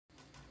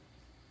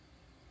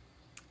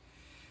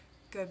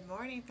Good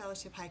morning,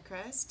 Fellowship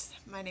Hi-Crest.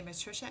 My name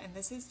is Tricia, and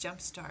this is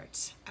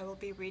Jumpstart. I will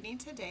be reading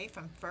today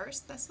from 1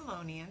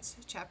 Thessalonians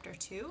chapter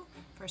 2,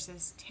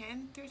 verses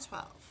 10 through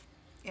 12.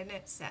 And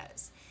it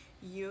says,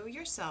 "You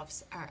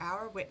yourselves are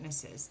our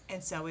witnesses,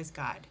 and so is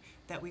God,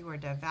 that we were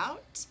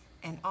devout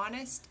and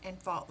honest and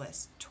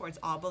faultless towards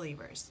all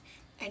believers.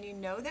 And you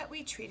know that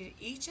we treated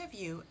each of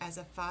you as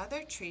a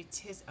father treats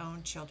his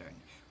own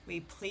children. We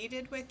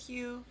pleaded with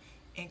you,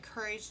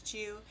 encouraged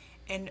you,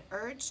 and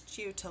urged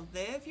you to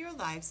live your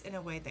lives in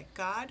a way that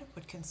God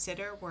would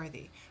consider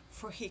worthy,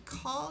 for he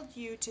called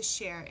you to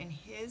share in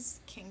his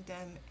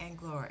kingdom and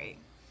glory."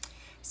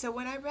 So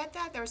when I read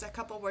that, there was a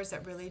couple words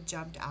that really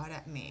jumped out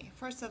at me.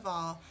 First of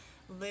all,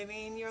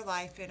 living your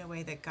life in a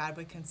way that God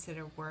would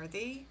consider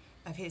worthy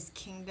of his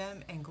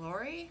kingdom and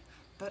glory,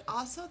 but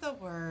also the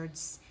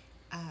words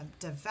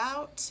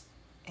devout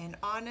and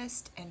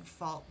honest and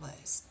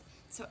faultless.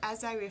 So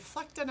as I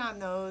reflected on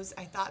those,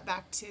 I thought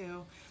back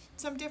to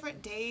some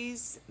different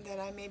days that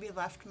I maybe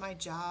left my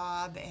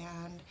job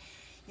and,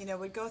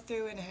 would go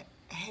through and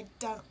I had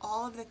done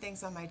all of the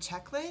things on my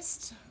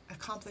checklist,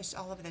 accomplished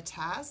all of the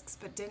tasks,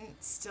 but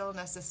didn't still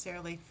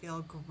necessarily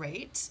feel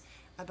great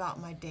about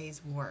my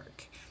day's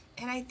work.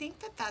 And I think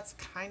that that's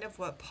kind of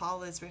what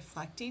Paul is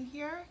reflecting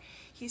here.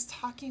 He's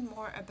talking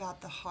more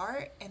about the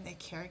heart and the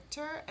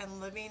character and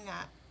living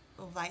that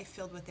life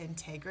filled with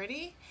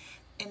integrity.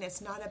 And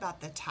it's not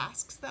about the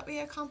tasks that we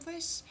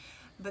accomplish,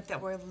 but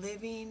that we're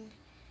living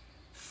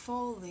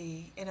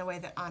fully in a way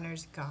that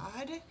honors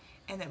God,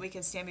 and that we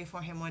can stand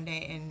before him one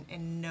day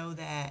and know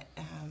that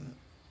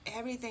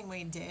everything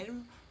we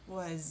did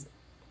was,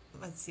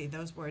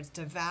 those words,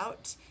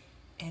 devout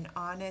and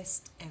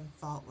honest and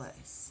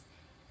faultless.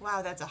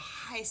 Wow, that's a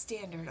high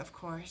standard, of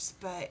course,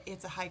 but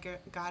it's a high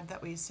God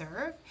that we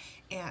serve,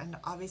 and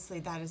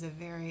obviously that is a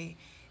very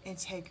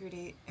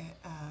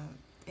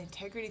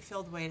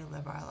integrity-filled way to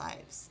live our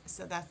lives.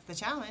 So that's the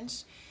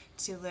challenge,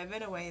 to live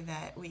in a way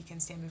that we can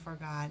stand before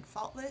God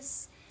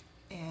faultless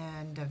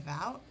and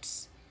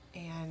devout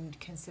and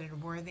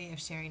considered worthy of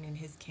sharing in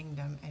his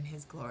kingdom and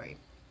his glory.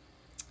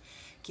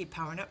 Keep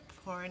powering up,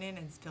 pouring in,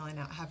 and spilling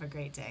out. Have a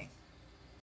great day.